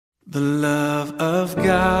The love of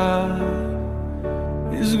God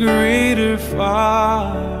is greater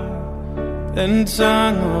far than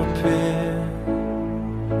tongue or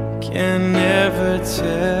pen can never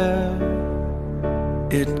tell.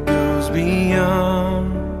 It goes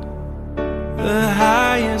beyond the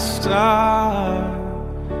highest star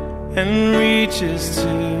and reaches to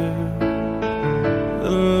the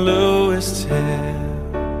lowest hell.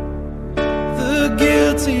 The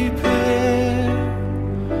guilty pair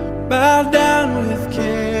bow down with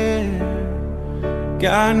care.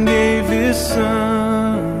 God gave His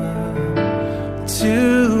Son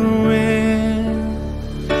to win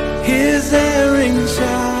His erring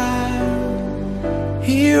child.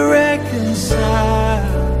 He reconciled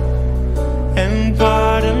and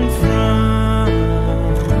pardoned from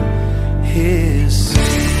His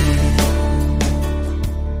sin.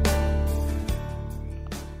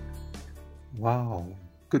 Wow,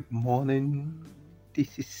 good morning.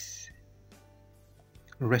 This is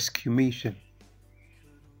Rescue Mission,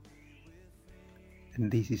 and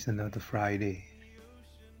this is another Friday.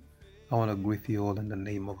 I want to greet you all in the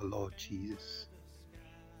name of the Lord Jesus.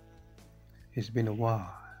 It's been a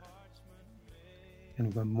while,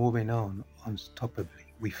 and we're moving on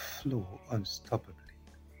unstoppably. We flow unstoppably.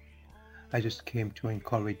 I just came to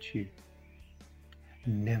encourage you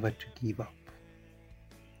never to give up,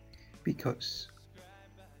 because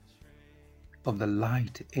of the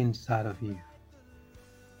light inside of you,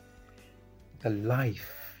 the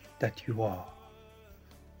life that you are,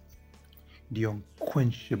 the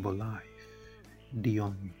unquenchable life, the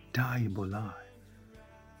undiable life,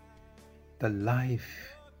 the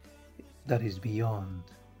life that is beyond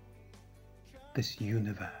this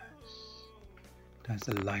universe. That's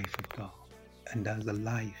the life of God, and that's the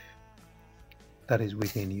life that is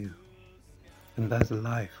within you, and that's the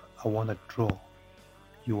life I want to draw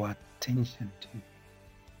your attention to.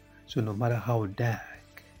 So no matter how dark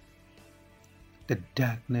the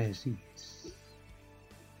darkness is,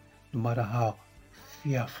 no matter how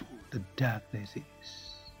fearful the darkness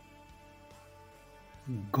is,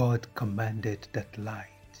 God commanded that light,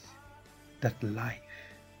 that life,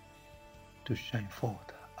 to shine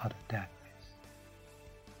forth out of darkness.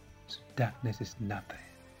 So darkness is nothing,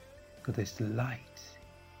 because there's light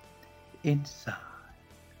inside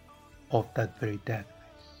of that very darkness,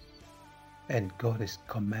 and God is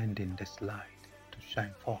commanding this light to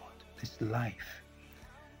shine forth, this life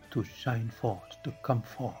to shine forth, to come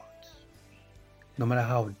forth. No matter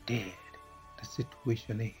how dead the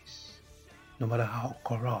situation is, no matter how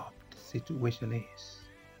corrupt the situation is,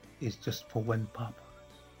 it's just for one purpose: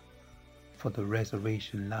 for the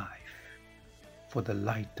resurrection life, for the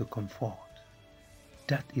light to come forth.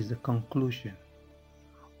 That is the conclusion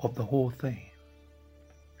of the whole thing.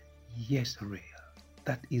 Yes, real.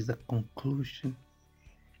 That is the conclusion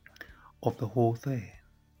of the whole thing.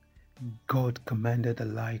 God commanded the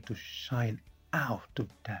light to shine out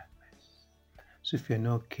of darkness. So if you're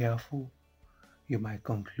not careful, you might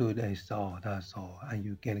conclude that's all, and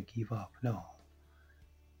you're going to give up. No.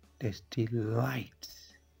 There's still light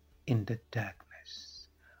in the darkness.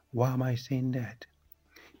 Why am I saying that?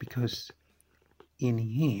 Because in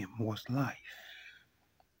Him was life.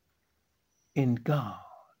 In God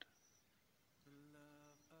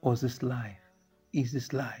was this life, is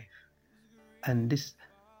this life. And this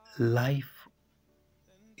life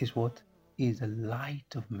is what? Is the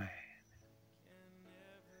light of man.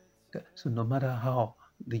 So no matter how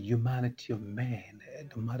the humanity of man,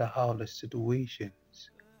 no matter how the situations,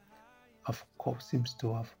 of course, seems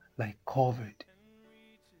to have like covered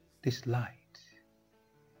this light,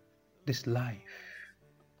 this life,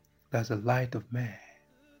 that's the light of man,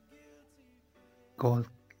 God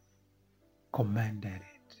commanded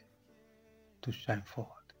it to shine forth.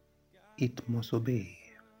 It must obey.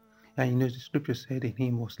 And you know, the scripture said in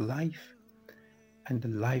Him was life, and the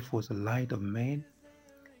life was the light of man.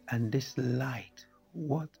 And this light,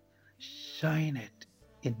 what? Shineth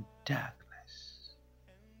in darkness.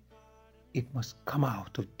 It must come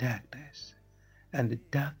out of darkness, and the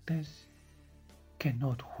darkness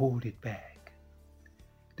cannot hold it back.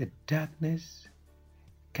 The darkness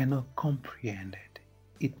cannot comprehend it.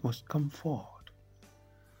 It must come forth.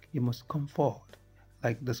 It must come forth.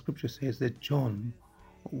 Like the scripture says that John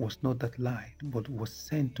was not that light, but was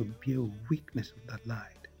sent to bear witness of that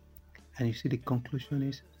light. And you see, the conclusion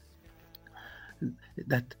is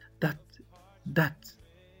that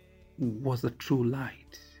was the true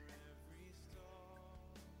light.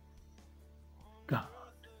 God,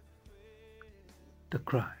 the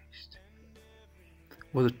Christ,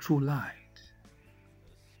 was a true light,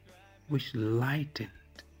 which lightened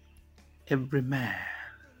every man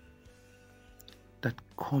that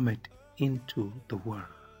cometh into the world.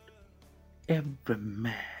 Every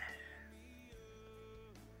man.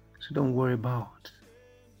 So don't worry about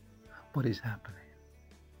what is happening.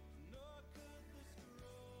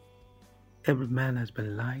 Every man has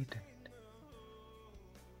been lightened.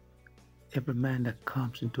 Every man that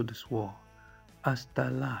comes into this world has the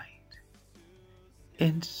light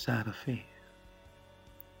inside of him.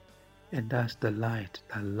 And that's the light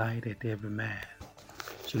that lighted every man.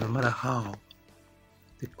 So no matter how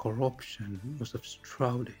the corruption must have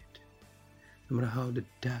shrouded, no matter how the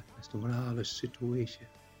darkness, no matter how the situation,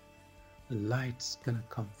 the light's gonna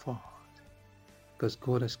come forth. Because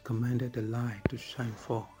God has commanded the light to shine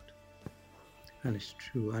forth. And it's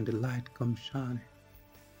true, and the light comes shining.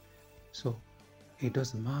 So it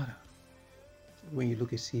doesn't matter. When you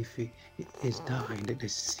look at see if it's dying, that the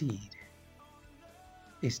seed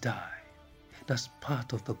is dying. That's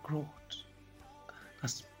part of the growth.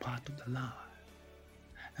 That's part of the life.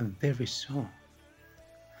 And very soon,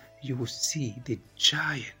 you will see the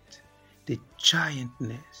giantness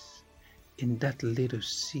in that little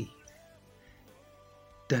seed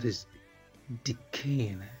that is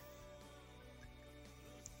decaying,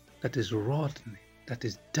 that is rotting, that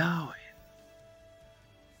is dying.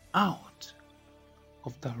 Out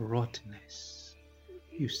of that rottenness,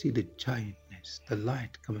 you see the giantness, the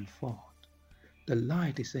light coming forth. The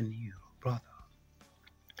light is in you, brother.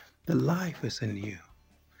 The life is in you.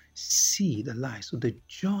 See the light. So the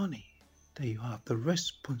journey that you have, the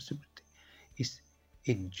responsibility is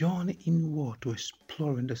a journey inward to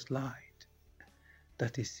exploring this light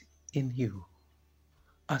that is in you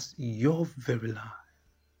as your very life.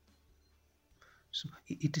 So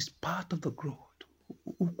it is part of the growth.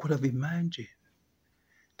 Who could have imagined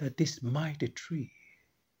that this mighty tree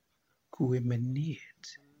could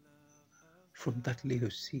emanate from that little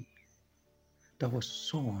seed that was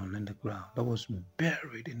sown in the ground, that was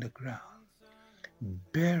buried in the ground,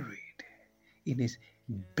 buried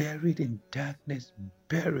in darkness,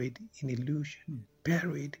 buried in illusion,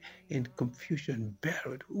 buried in confusion,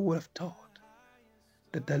 buried. Who would have thought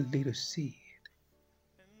that that little seed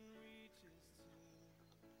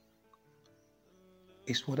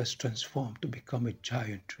is what has transformed to become a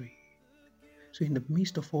giant tree? So in the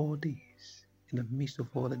midst of all this, in the midst of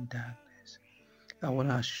all the darkness, I want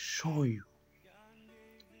to assure you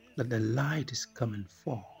that the light is coming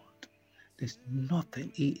forth. There's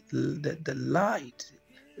nothing, the light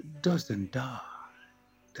doesn't die.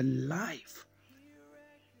 The life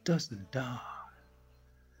doesn't die.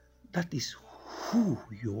 That is who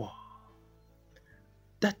you are.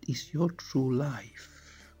 That is your true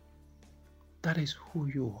life. That is who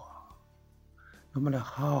you are. No matter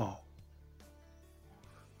how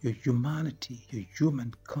your humanity, your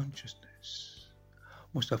human consciousness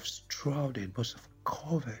must have shrouded, must have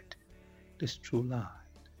covered this true light.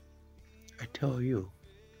 I tell you,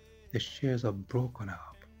 the shares are broken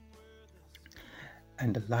up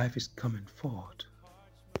and the life is coming forth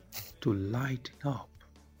to lighten up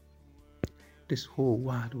this whole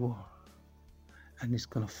wide world, and it's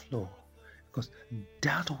gonna flow because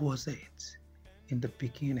that was it in the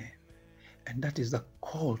beginning, and that is the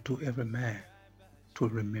call to every man to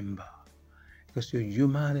remember, because your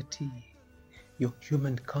humanity, your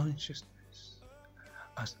human consciousness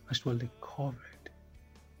has actually covered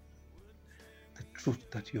the truth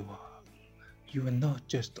that you are. You are not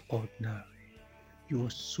just ordinary. You are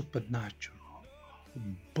supernatural,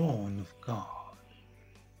 born of God,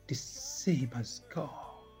 the same as God,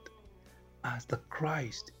 as the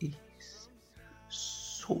Christ is.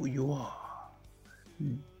 So you are.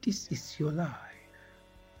 This is your life.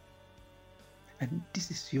 And this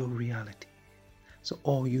is your reality. So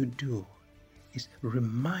all you do is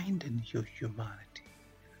reminding your humanity,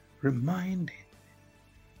 reminding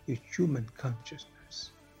your human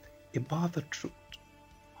consciousness about the truth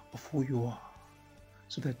of who you are,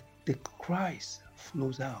 so that the Christ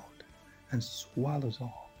flows out and swallows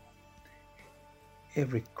up.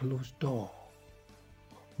 Every closed door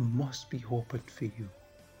must be opened for you.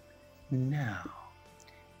 Now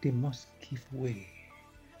they must give way.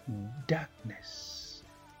 Darkness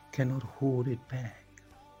cannot hold it back.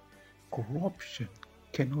 Corruption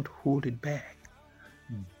cannot hold it back.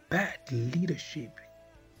 Bad leadership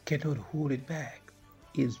cannot hold it back.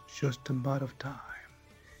 It's just a matter of time.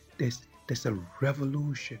 There's a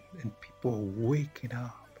revolution, and people are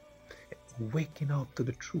waking up to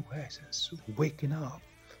the true essence, waking up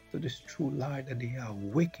to this true light that they are,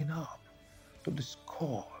 waking up to this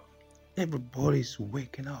call. Everybody's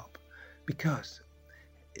waking up, because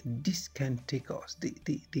this can take us.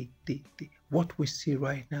 What we see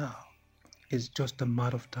right now is just a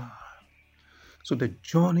matter of time. So the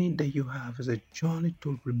journey that you have is a journey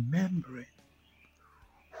to remembering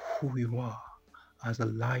who you are as a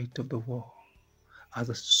light of the world, as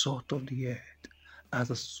a salt of the earth, as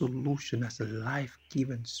a solution, as a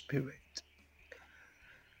life-giving spirit.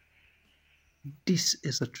 This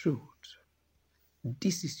is the truth.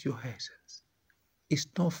 This is your essence. It's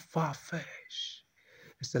not far-fetched.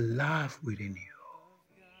 It's the life within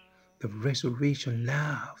you, the resurrection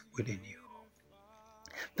life within you,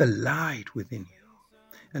 the light within you.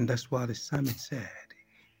 And that's why the psalmist said,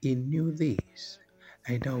 he knew this,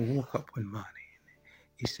 and then woke up one morning.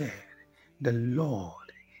 He said, the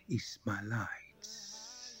Lord is my light.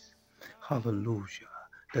 Hallelujah.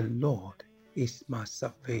 The Lord is my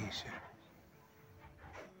salvation.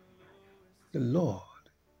 The Lord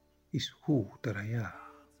is who that I am.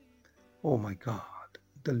 Oh my God.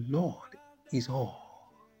 The Lord is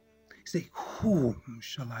all. Say, whom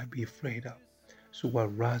shall I be afraid of? So we're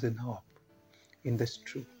rising up in this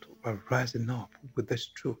truth. We're rising up with this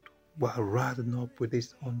truth. We're rising up with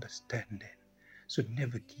this understanding. So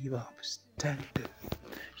never give up. Stand.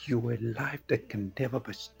 You're a life that can never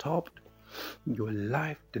be stopped. Your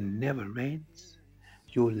life that never ends.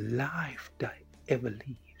 Your life that ever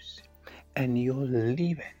lives. And you're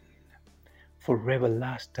living for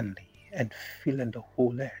everlastingly and filling the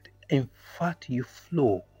whole earth. In fact, you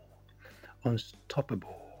flow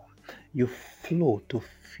unstoppable. You flow to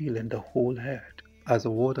fill in the whole earth as the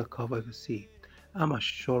water covers the sea. I'm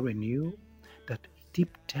assuring you that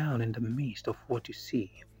deep down in the midst of what you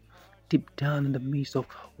see, deep down in the midst of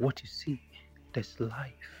what you see, there's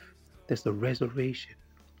life, there's the resurrection,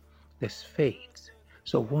 there's faith.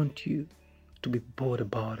 So I want you to be bold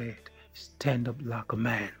about it. Stand up like a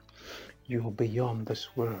man. You're beyond this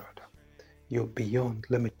world. You're beyond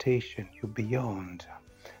limitation. You're beyond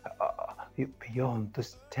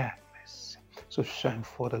this darkness. So shine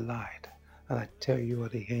for the light. And I tell you,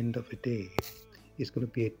 at the end of the day, it's going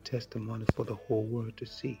to be a testimony for the whole world to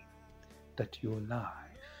see that you're alive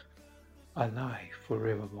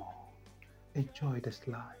forevermore. Enjoy this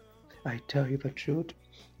life. I tell you the truth,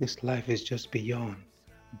 this life is just beyond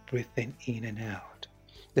breathing in and out.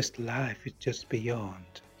 This life is just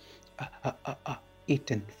beyond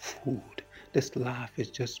eating food. This life is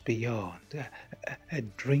just beyond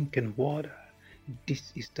drinking water.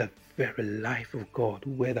 This is the very life of God,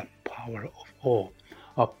 where the power of all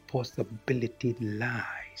possibility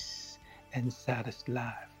lies inside this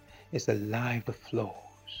life. It's a life that flows.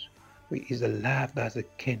 It's a life that's a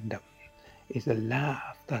kingdom. It's a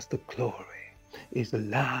life that's the glory. It's a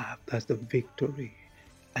life that's the victory.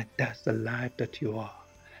 And that's the life that you are.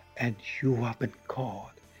 And you have been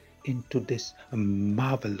called into this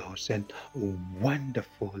marvelous and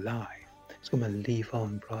wonderful life. It's going to live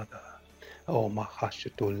on, brother. Oh, my heart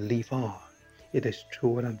should to live on. It is true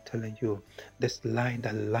what I'm telling you. This light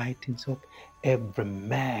that lightens up every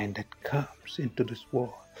man that comes into this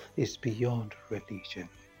world is beyond religion.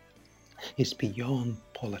 It's beyond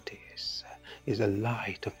politics. It's a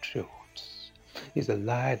light of truth. It's a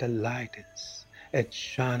light that lightens and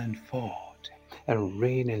shining forth and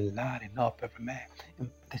raining, lighting up every man. And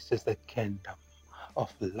this is the kingdom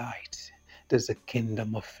of light. There's a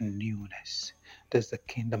kingdom of newness. There's a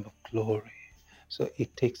kingdom of glory. So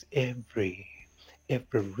it takes every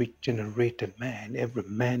regenerated man, every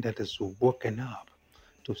man that is woken up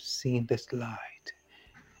to see this light,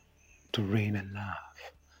 to reign in love.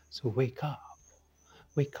 So wake up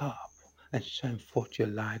and shine forth your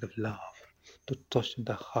light of love to touch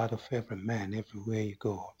the heart of every man everywhere you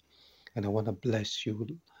go. And I want to bless you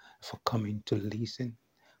for coming to listen,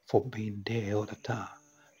 for being there all the time.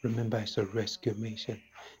 Remember, it's a rescue mission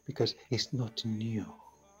because it's not new.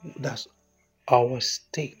 That's our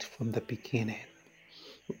state from the beginning.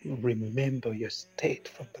 Remember your state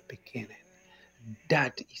from the beginning.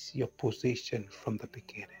 That is your position from the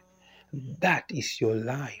beginning. That is your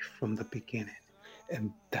life from the beginning.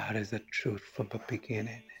 And that is the truth from the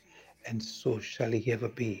beginning. And so shall it ever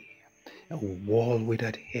be. A wall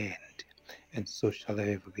without end. And so shall it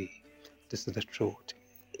ever be. This is the truth.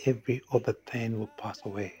 Every other thing will pass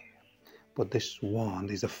away. But this one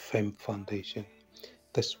is a firm foundation.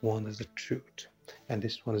 This one is the truth. And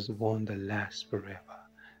this one is the one that lasts forever.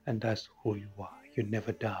 And that's who you are. You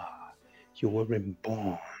never die. You weren't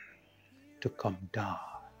born to come down.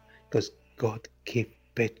 Because God gave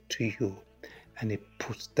birth to you. And He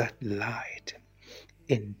puts that light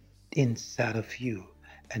inside of you.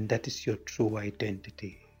 And that is your true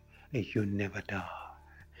identity. And you never die.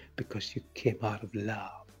 Because you came out of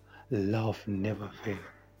love. Love never fails.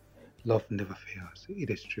 Love never fails. It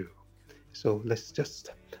is true. So let's just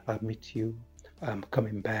meet you. I'm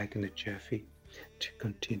coming back in the Jeffy to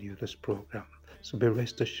continue this program. So be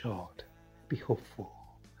rest assured, be hopeful,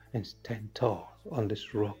 and stand tall on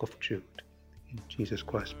this rock of truth. In Jesus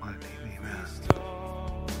Christ's mighty name, amen.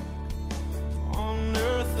 On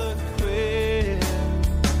earth a quit,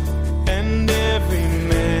 and every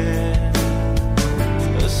man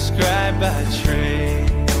a scribe by trade,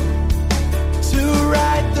 to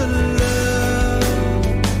write the love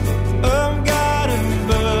of God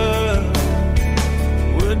above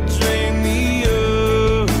would drain the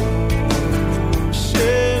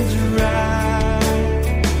oceans dry,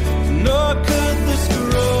 nor could the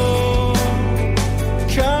scroll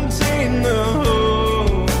contain the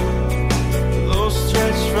whole, though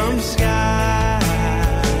stretched from sky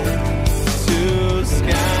to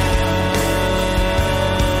sky.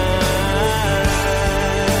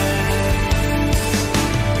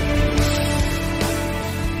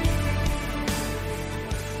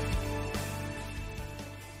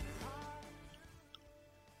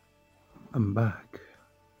 I'm back.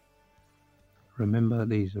 Remember,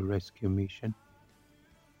 there is a rescue mission.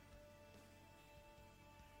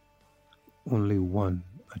 Only one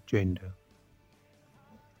agenda,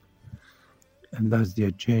 and that's the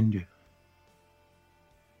agenda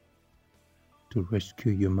to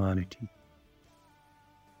rescue humanity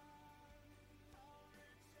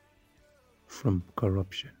from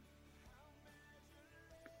corruption,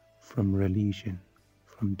 from religion,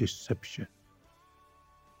 from deception.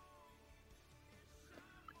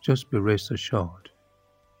 Just be rest assured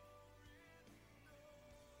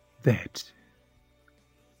that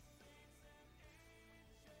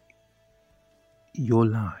your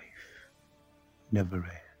life never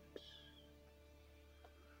ends.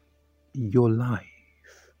 Your life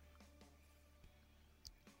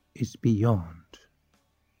is beyond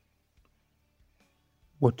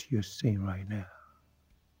what you're saying right now.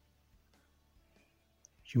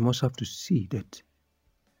 You must have to see that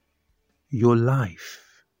your life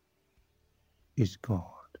is God,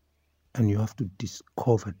 and you have to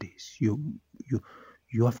discover this. You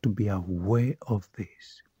have to be aware of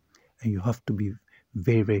this, and you have to be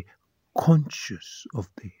very, very conscious of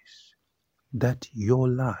this, that your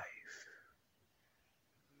life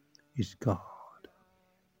is God,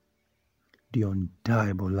 the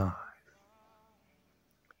undieable life,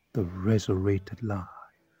 the resurrected life,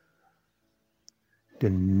 the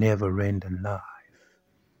never-ending life,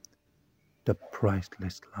 the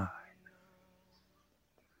priceless life.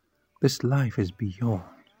 This life is beyond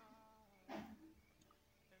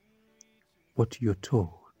what you're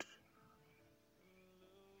told.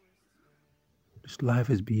 This life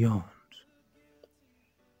is beyond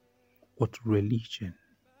what religion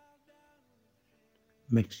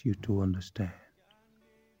makes you to understand.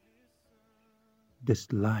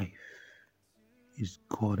 This life is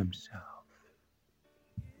God Himself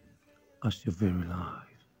as your very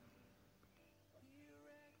life.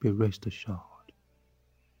 Be rest assured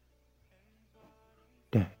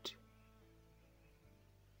that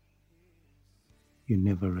you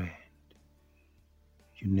never end,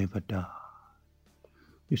 you never die.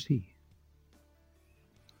 You see,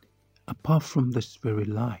 apart from this very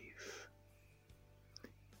life,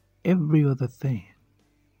 every other thing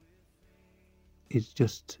is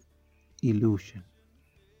just illusion.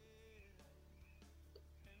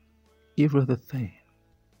 Every other thing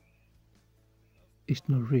is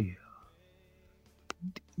not real.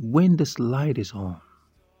 When this light is on,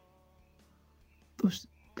 those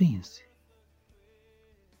things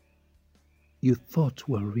you thought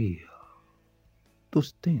were real,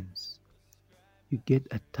 those things you get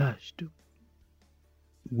attached to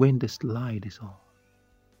when this light is on,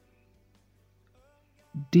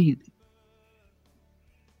 they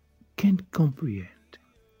can't comprehend.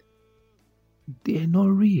 They are not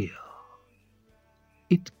real.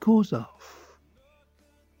 It goes off.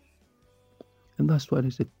 And that's why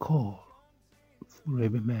there's a call for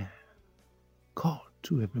every man, call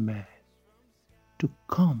to every man to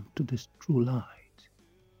come to this true light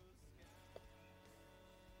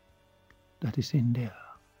that is in there.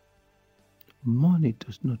 Money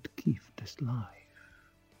does not give this life.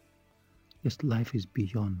 This life is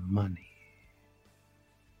beyond money.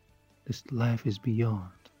 This life is beyond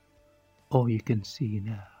all you can see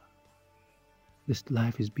now. This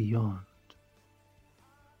life is beyond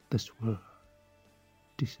this world.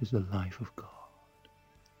 This is the life of God.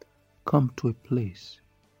 Come to a place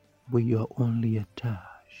where you are only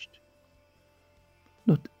attached.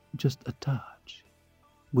 Not just attached,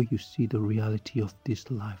 where you see the reality of this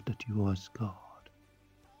life that you are as God.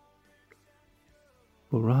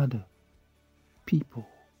 But rather, people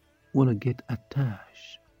want to get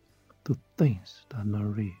attached to things that are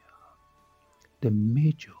not real. They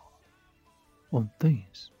major on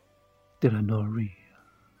things that are not real.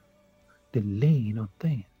 They're laying on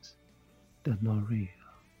things that are not real.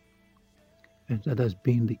 And that has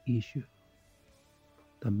been the issue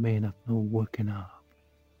that men have not woken up.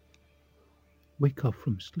 Wake up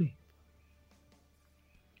from sleep.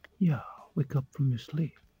 Yeah, wake up from your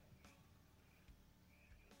sleep.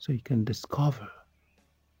 So you can discover.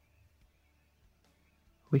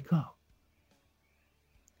 Wake up.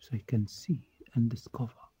 So you can see and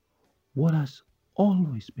discover what has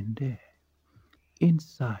always been there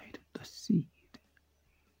inside the seed.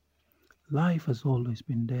 Life has always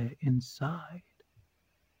been there inside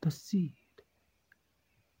the seed.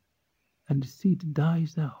 And the seed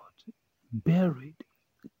dies out, buried,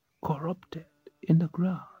 corrupted in the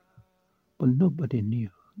ground. But nobody knew,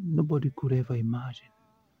 nobody could ever imagine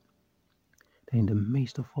that in the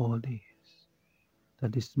midst of all this,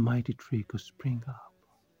 that this mighty tree could spring up.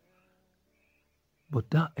 But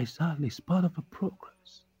that exactly is part of the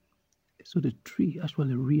progress. So the tree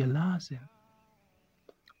actually realizing,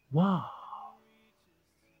 wow,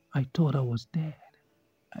 I thought I was dead.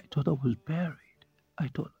 I thought I was buried.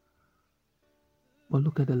 But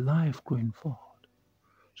look at the life going forward.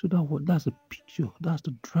 So that's the picture, that's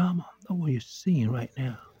the drama, that's what you're seeing right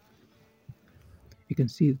now. You can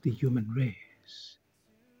see the human race,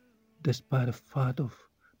 despite the fact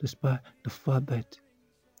that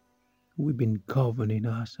we've been governing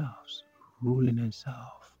ourselves, ruling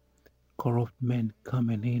ourselves, corrupt men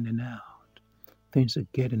coming in and out, things are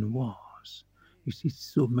getting worse. You see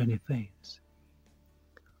so many things.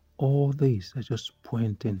 All these are just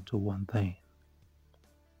pointing to one thing,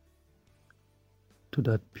 to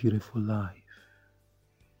that beautiful life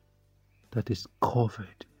that is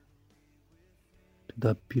covered, to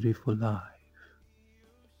that beautiful life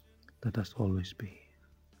that has always been.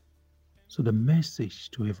 So the message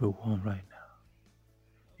to everyone right now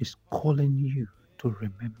is calling you to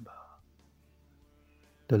remember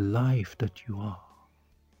the life that you are,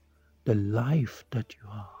 the life that you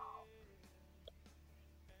are,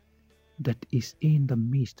 that is in the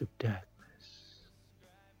midst of darkness.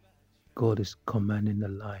 God is commanding the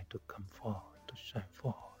light to come forth, to shine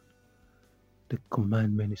forth. The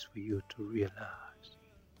commandment is for you to realize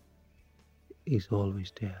it's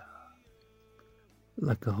always there.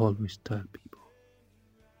 Like I always tell people,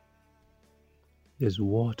 there's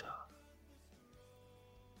water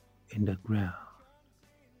in the ground,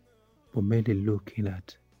 but mainly looking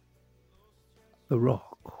at the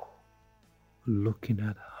rock, looking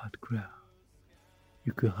at the hard ground,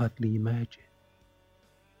 you could hardly imagine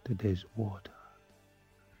that there's water,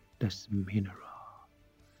 there's mineral,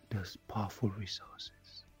 there's powerful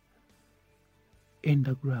resources in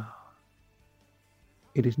the ground.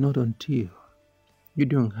 It is not until you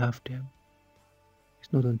don't have them,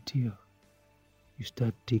 it's not until you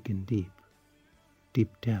start digging deep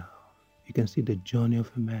down. You can see the journey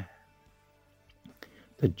of a man.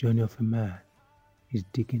 The journey of a man is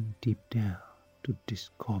digging deep down to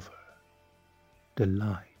discover the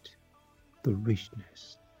light, the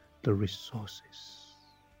richness, the resources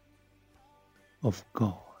of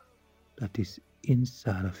God that is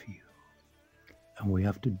inside of you. And we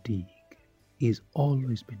have to dig. It's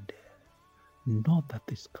always been there. Not that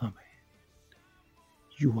it's coming.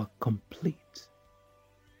 You are complete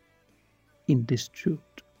in this truth.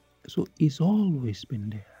 So it's always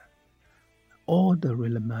been there. All that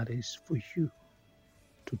really matters for you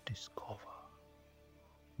to discover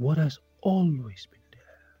what has always been there.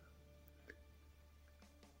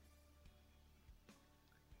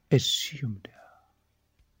 Assume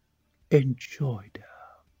there. Enjoy there.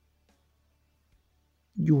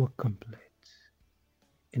 You are complete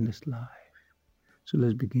in this life. So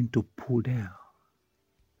let's begin to pull down,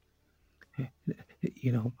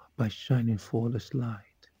 by shining forth this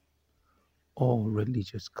light, all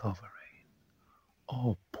religious covering,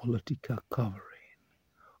 all political covering,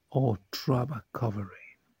 all tribal covering,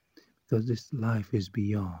 because this life is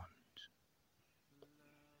beyond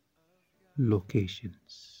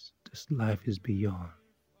locations. This life is beyond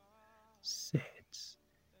sets.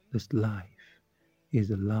 This life is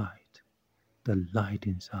the light that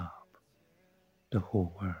lightens up the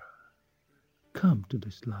whole world. Come to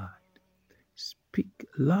this light. Speak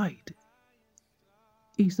light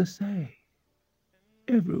is the same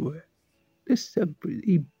everywhere.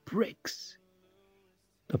 It breaks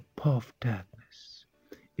the power of darkness.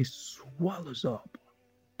 It swallows up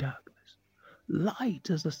darkness. Light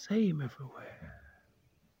is the same everywhere.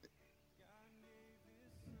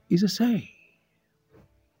 It's the same.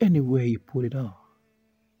 Anywhere you put it on,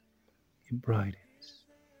 it brightens.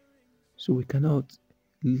 So we cannot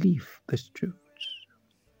leave the truths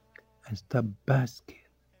and start basking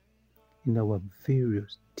in our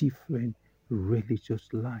various different religious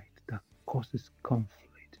light that causes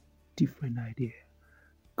conflict, different idea.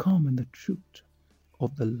 Come in the truth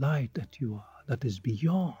of the light that you are, that is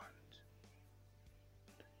beyond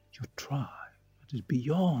your tribe, that is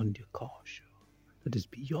beyond your culture, that is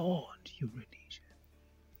beyond your religion.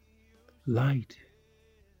 Light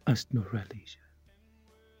has no religion,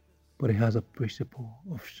 but it has a principle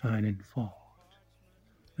of shining forth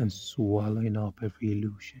and swallowing up every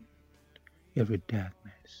illusion, every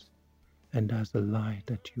darkness. And that's the light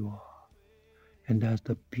that you are, and that's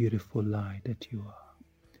the beautiful light that you are,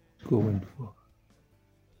 going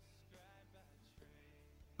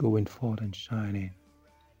forth and shining,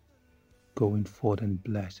 going forth and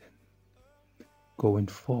blessing, going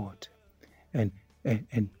forth and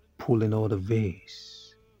pulling all the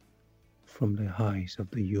veils from the eyes of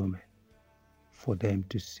the human for them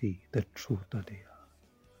to see the truth that they are.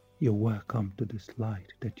 You're welcome to this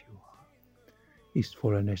light that you are. It's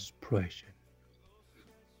for an expression.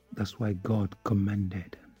 That's why God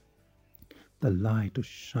commanded the light to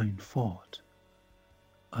shine forth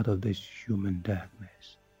out of this human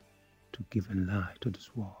darkness to give a light to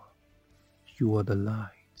this world. You are the light.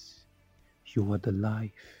 You are the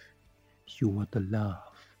life. You are the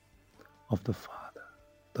love of the Father,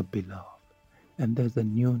 the beloved. And there's a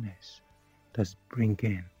newness that's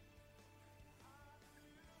bringing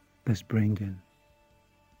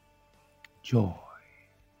joy,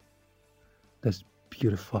 that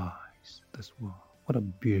beautifies this world. What a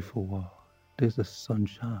beautiful world. There's a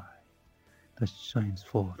sunshine that shines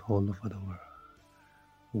forth all over the world.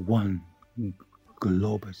 One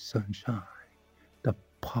global sunshine that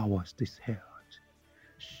powers this earth,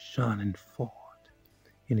 shining forth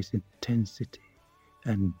in its intensity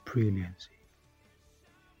and brilliancy.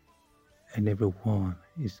 And everyone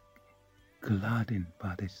is gladdened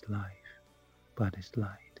by this life, by this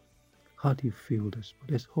light. How do you feel this?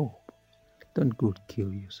 There's hope. Don't go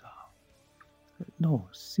kill yourself. No,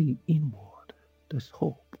 see inward. There's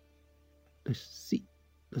hope. There's seed.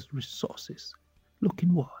 There's resources. Look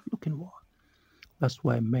inward. Look inward. That's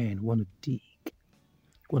why men want to dig,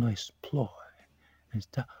 want to explore, and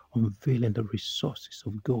start unveiling the resources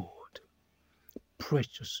of gold,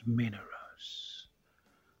 precious minerals,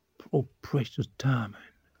 precious diamond,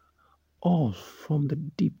 all from the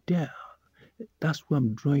deep down. That's why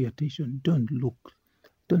I'm drawing your attention. Don't look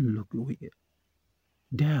down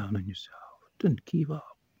on yourself. Don't give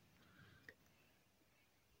up.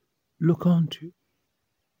 Look onto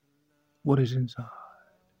what is inside.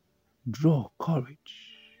 Draw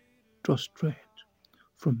courage, draw strength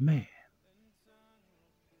from men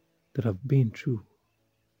that have been through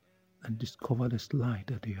and discover this light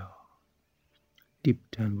that they are deep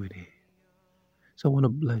down within. So I want to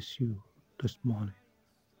bless you this morning.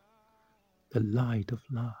 The light of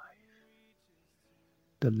life,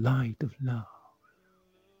 the light of love,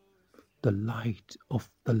 the light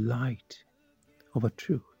of a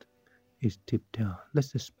truth is deep down.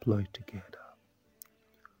 Let's explore it together.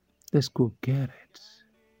 Let's go get it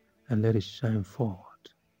and let it shine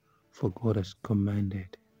forth, for God has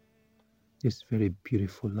commanded this very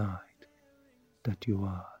beautiful light that you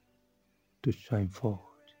are to shine forth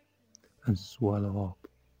and swallow up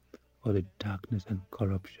all the darkness and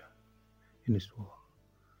corruption in this world.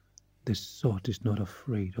 The salt is not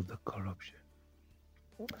afraid of the corruption.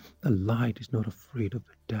 The light is not afraid of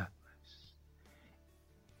the darkness.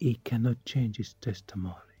 He cannot change his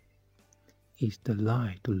testimony. He's the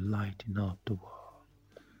light to lighten up the world.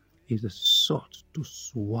 He's the salt to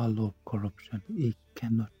swallow corruption. He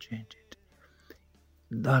cannot change it.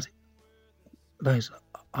 That is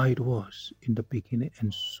how it was in the beginning,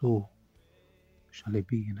 and so shall it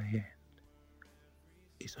be in the end.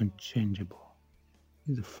 It's unchangeable.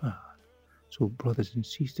 It's a fact. So, brothers and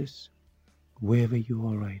sisters, wherever you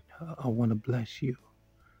are right now, I want to bless you.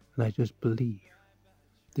 And I just believe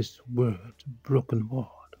this word, broken word,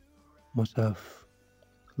 must have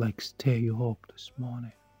stir you up this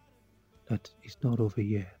morning. That it's not over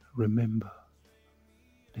yet. Remember,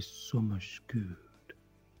 there's so much good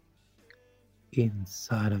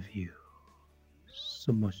inside of you.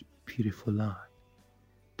 So much beautiful light.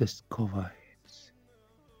 Discover it.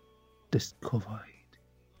 Discover it.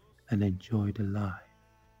 And enjoy the life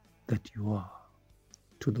that you are,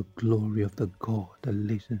 to the glory of the God that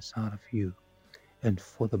lives inside of you, and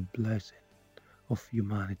for the blessing of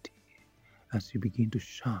humanity. As you begin to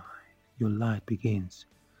shine, your light begins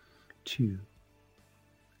to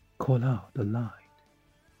call out the light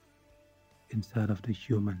inside of the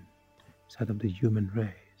human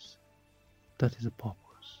race. That is the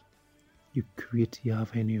purpose. You create the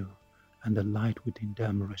avenue, and the light within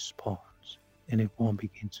them responds and everyone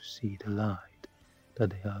begins to see the light, that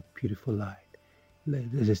they are beautiful light.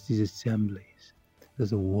 There's these assemblies.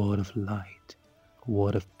 There's a word of light, a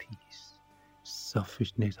word of peace.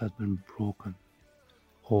 Selfishness has been broken.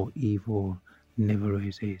 All evil never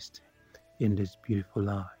exists in this beautiful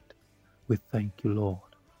light. We thank you, Lord,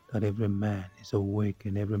 that every man is awake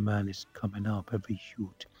and every man is coming up, every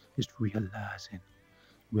youth is realizing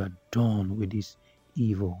we are done with this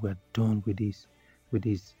evil, we are done with this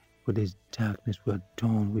darkness, we are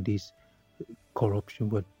done with this corruption,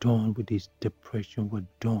 we're done with this depression, we're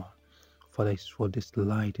done. For this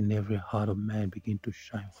light in every heart of man begin to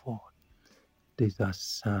shine forth. This is our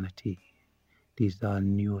sanity, this is our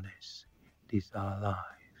newness, this is our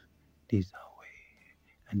life, this is our way,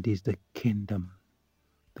 and this is the kingdom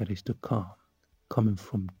that is to come, coming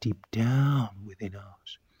from deep down within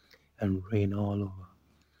us and reign all over.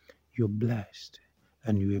 You're blessed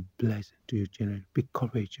and you're a blessing to your children. Be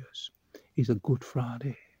courageous. It's a Good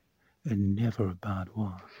Friday and never a bad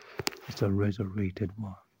one. It's a resurrected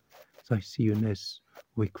one. So I see you next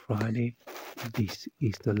week Friday. This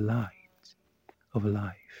is the light of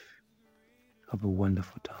life. Have a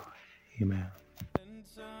wonderful time. Amen.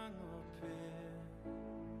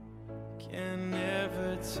 Can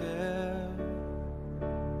never tell.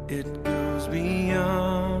 It goes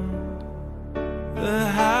beyond the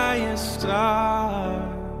highest star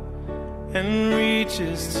and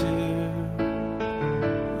reaches to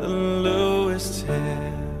the lowest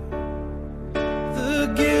hell.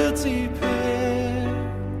 The guilty pair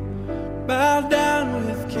bow down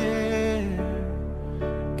with care.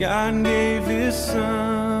 God gave His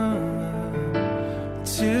Son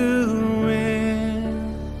to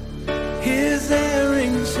win His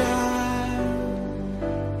erring child.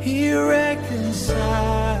 He reconciled